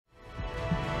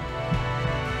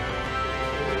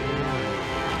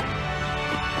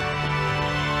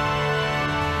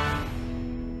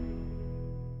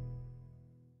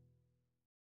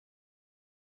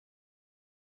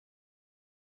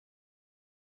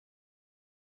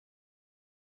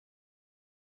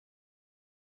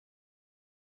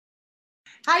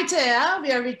Hi, Thea.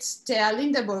 We are with Thea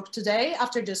Lindeburg today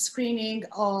after the screening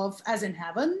of As in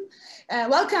Heaven.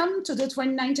 Welcome to the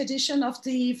 29th edition of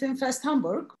the Film Fest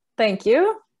Hamburg. Thank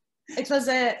you. It was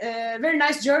a very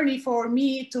nice journey for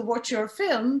me to watch your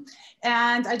film.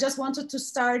 And I just wanted to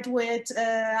start with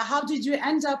how did you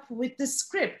end up with the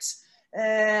script?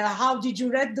 How did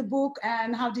you read the book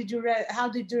and how did you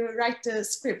write the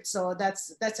script? So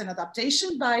that's an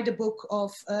adaptation by the book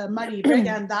of Marie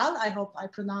Bregendahl. I hope I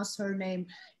pronounced her name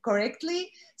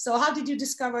correctly. So how did you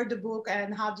discover the book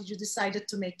and how did you decide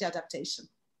to make the adaptation?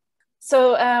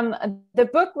 So the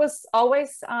book was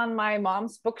always on my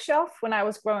mom's bookshelf when I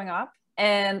was growing up,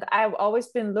 and I've always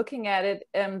been looking at it.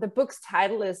 The book's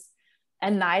title is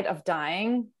A Night of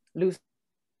Dying, loosely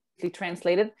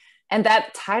translated. And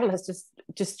that title has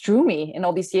just drew me in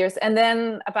all these years. And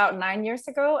then about 9 years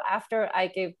ago, after I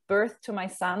gave birth to my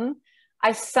son,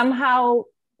 I somehow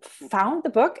found the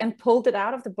book and pulled it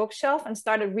out of the bookshelf and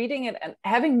started reading it and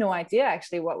having no idea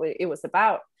actually what it was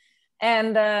about.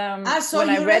 And so when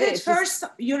I read it first,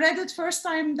 you read it first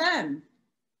time then?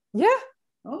 Yeah.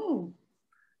 Oh.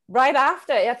 Right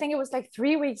after, I think it was like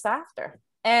 3 weeks after.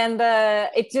 And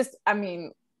it just, I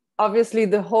mean, obviously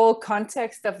the whole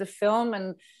context of the film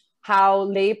and how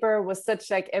labor was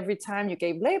such, like every time you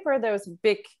gave labor, there was a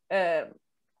big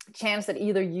chance that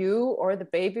either you or the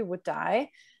baby would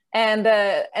die. And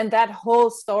that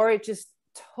whole story just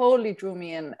totally drew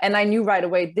me in. And I knew right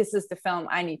away, this is the film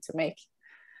I need to make.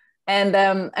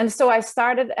 And so I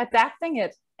started adapting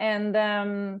it. And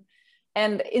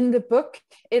in the book,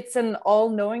 it's an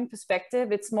all-knowing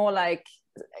perspective. It's more like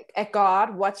a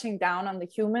God watching down on the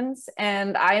humans.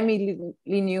 And I immediately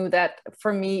knew that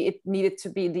for me, it needed to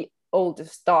be the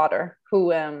oldest daughter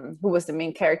who was the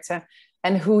main character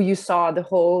and who you saw the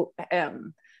whole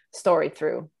story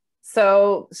through.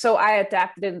 So I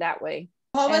adapted in that way.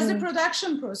 How was the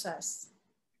production process?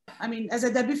 I mean, as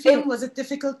a debut film, was it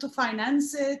difficult to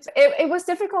finance it? It was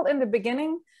difficult in the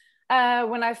beginning.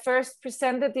 When I first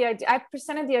presented the idea, I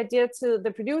presented the idea to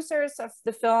the producers of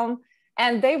the film,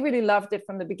 and they really loved it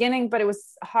from the beginning, but it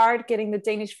was hard getting the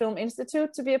Danish Film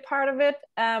Institute to be a part of it.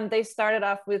 They started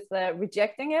off with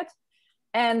rejecting it.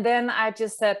 And then I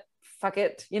just said, fuck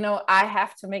it, I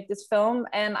have to make this film.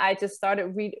 And I just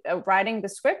started writing the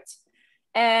script.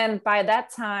 And by that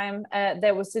time,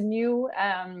 there was a new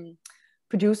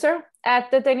producer at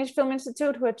the Danish Film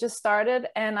Institute who had just started,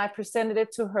 and I presented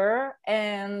it to her,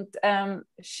 and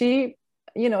she,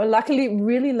 luckily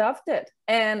really loved it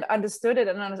and understood it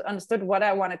and understood what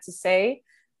I wanted to say.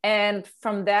 And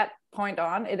from that point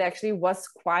on, it actually was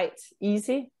quite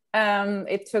easy.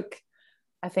 It took,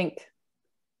 I think,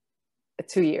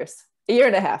 2 years, a year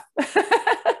and a half.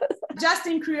 Just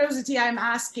in curiosity, I'm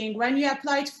asking, when you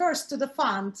applied first to the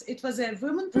fund, it was a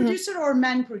woman producer or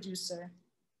man producer?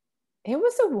 It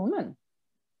was a woman.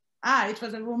 It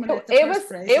was a woman at the first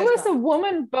place. It was a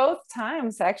woman both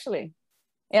times, actually.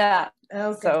 Yeah.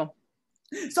 Okay.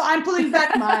 So I'm pulling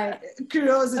back my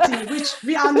curiosity, which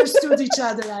we understood each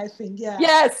other, I think. Yeah.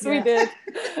 Yes, we did.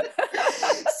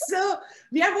 So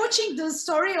we are watching the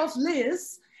story of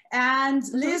Liz, and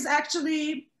Liz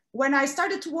actually, when I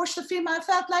started to watch the film, I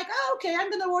felt like, okay, I'm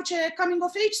going to watch a coming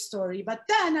of age story. But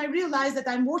then I realized that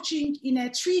I'm watching in a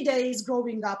 3 days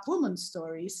growing up woman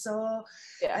story. So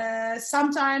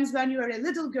sometimes when you're a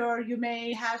little girl, you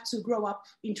may have to grow up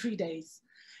in 3 days.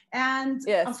 And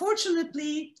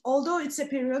unfortunately, although it's a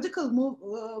periodical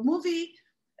movie,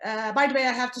 by the way,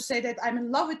 I have to say that I'm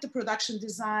in love with the production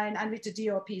design and with the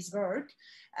DOP's work.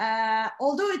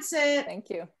 Although it's a... Thank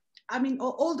you. I mean,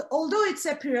 although it's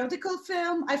a periodical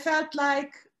film, I felt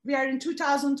like we are in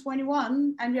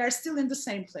 2021 and we are still in the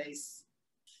same place.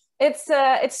 It's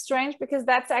strange because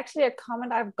that's actually a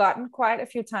comment I've gotten quite a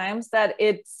few times, that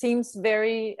it seems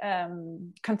very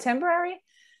contemporary.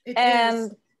 It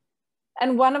is.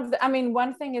 And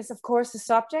one thing is, of course, the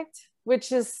subject,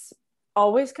 which is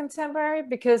always contemporary,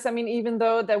 because even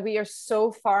though that we are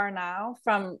so far now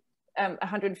from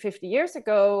 150 years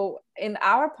ago in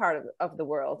our part of the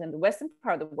world, in the Western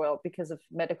part of the world, because of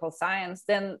medical science,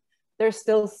 then there's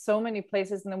still so many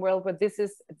places in the world where this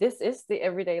is the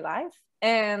everyday life.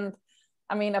 And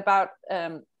about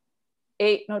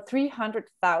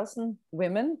 300,000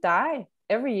 women die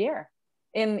every year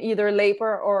in either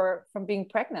labor or from being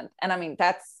pregnant. And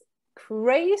that's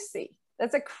crazy.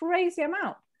 That's a crazy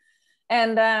amount.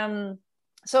 And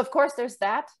so of course there's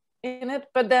that in it,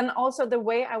 but then also the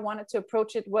way I wanted to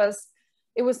approach it was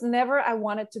never, I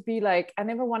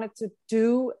never wanted to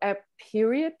do a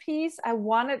period piece. I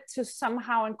wanted to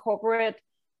somehow incorporate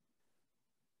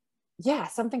yeah,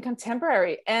 something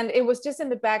contemporary. And it was just in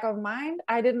the back of mind.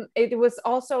 It was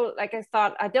also like, I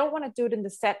thought, I don't want to do it in the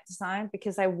set design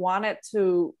because I want it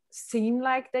to seem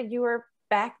like that you were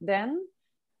back then,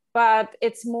 but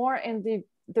it's more in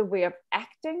the way of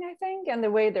acting, I think, and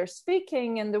the way they're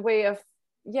speaking and the way of,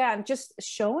 yeah, and just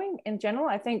showing in general,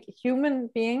 I think human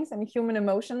beings and human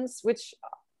emotions, which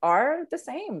are the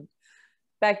same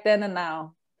back then and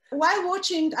now. While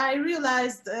watching, I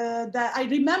realized that I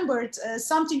remembered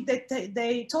something that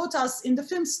they taught us in the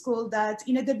film school, that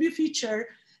in a debut feature,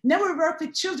 never work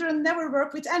with children, never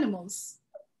work with animals.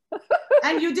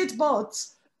 And you did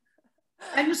both.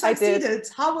 And you succeeded.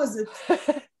 How was it?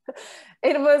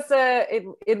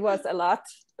 It was a lot.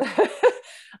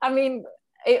 I mean,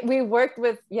 we worked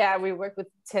with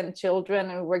 10 children,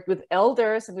 and we worked with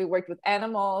elders, and we worked with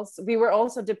animals. We were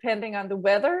also depending on the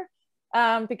weather,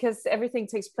 because everything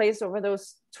takes place over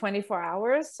those 24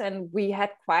 hours. And we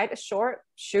had quite a short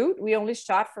shoot. We only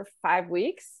shot for 5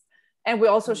 weeks, and we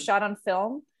also shot on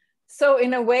film. So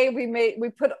in a way, we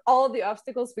put all the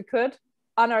obstacles we could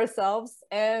on ourselves,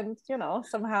 and, you know,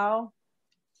 somehow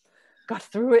got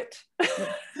through it.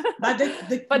 But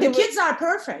the kids are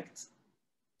perfect.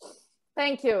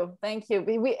 Thank you.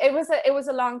 It was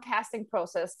a long casting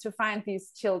process to find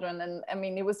these children, and I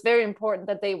mean, it was very important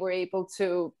that they were able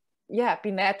to,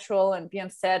 be natural and be on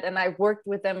set. And I worked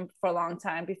with them for a long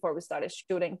time before we started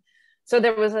shooting, so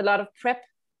there was a lot of prep.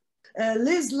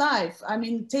 Liz's life, I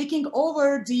mean, taking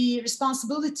over the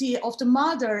responsibility of the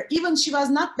mother, even she was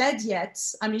not dead yet.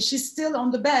 I mean, she's still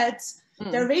on the bed.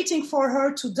 They're waiting for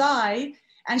her to die,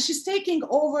 and she's taking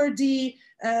over the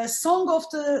song of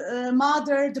the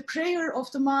mother, the prayer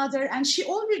of the mother, and she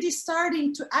already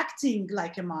starting to acting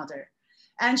like a mother.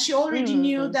 And she already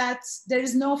knew that there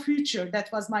is no future. That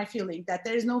was my feeling, that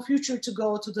there is no future to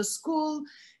go to the school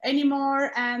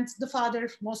anymore. And the father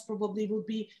most probably would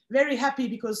be very happy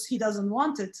because he doesn't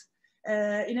want it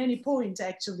in any point,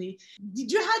 actually.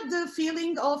 Did you have the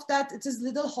feeling of that it is a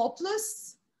little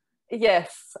hopeless?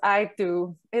 Yes, I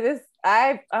do. It is.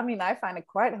 I mean, I find it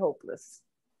quite hopeless.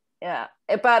 Yeah,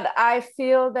 but I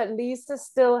feel that Lise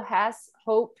still has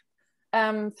hope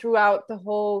throughout the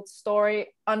whole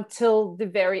story until the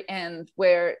very end,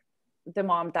 where the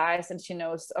mom dies and she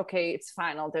knows, okay, it's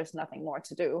final. There's nothing more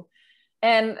to do.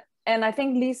 And I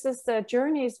think Lise's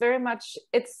journey is very much,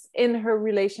 it's in her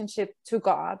relationship to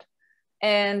God.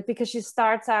 And because she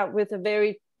starts out with a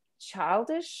very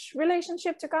childish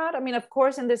relationship to God. I mean, of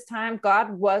course, in this time,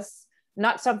 God was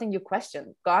not something you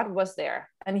questioned. God was there,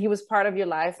 and he was part of your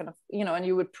life, and, you know, and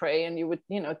you would pray and you would,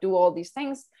 you know, do all these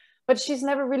things, but she's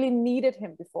never really needed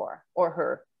him before, or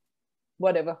her,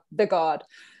 whatever, the God.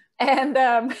 And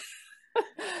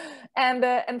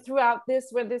and throughout this,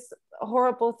 when this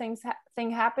horrible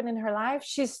thing happened in her life,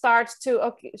 she starts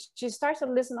to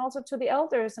listen also to the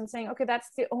elders and saying, okay, that's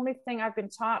the only thing I've been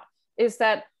taught, is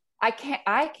that I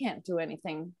can't do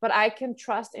anything, but I can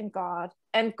trust in God,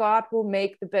 and God will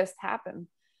make the best happen.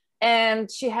 And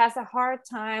she has a hard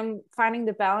time finding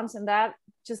the balance in that,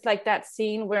 just like that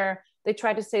scene where they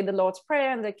try to say the Lord's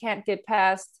Prayer and they can't get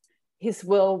past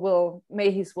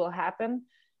may his will happen.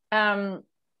 And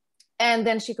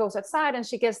then she goes outside and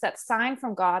she gets that sign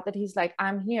from God that he's like,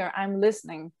 I'm here, I'm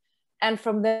listening. And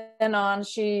from then on,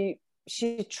 she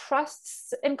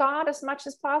trusts in God as much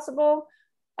as possible.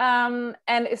 And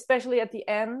especially at the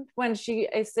end, when she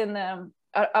is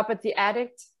up at the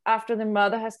attic after the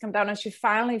mother has come down, and she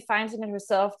finally finds it in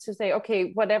herself to say,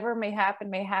 okay, whatever may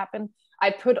happen. I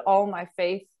put all my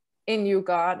faith in you,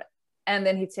 God. And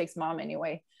then he takes mom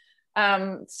anyway.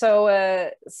 So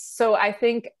I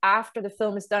think after the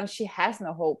film is done, she has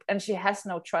no hope and she has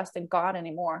no trust in God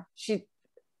anymore.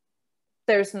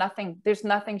 There's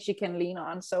nothing she can lean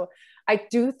on. So I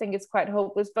do think it's quite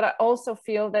hopeless, but I also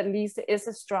feel that Lise is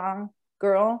a strong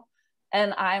girl,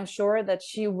 and I'm sure that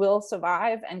she will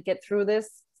survive and get through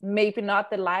this. Maybe not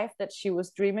the life that she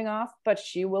was dreaming of, but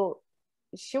she will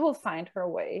find her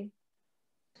way.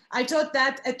 I thought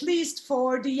that at least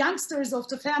for the youngsters of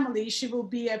the family, she will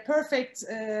be a perfect,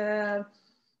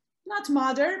 not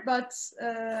mother, but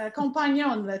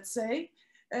companion, let's say,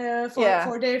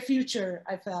 for their future,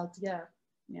 I felt.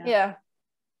 Yeah.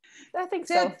 I think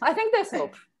so. I think there's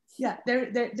hope. Yeah,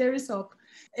 there is hope.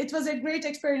 It was a great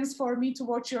experience for me to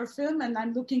watch your film, and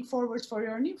I'm looking forward for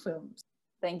your new films.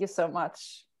 Thank you so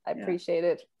much. I appreciate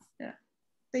it. Yeah,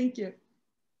 thank you.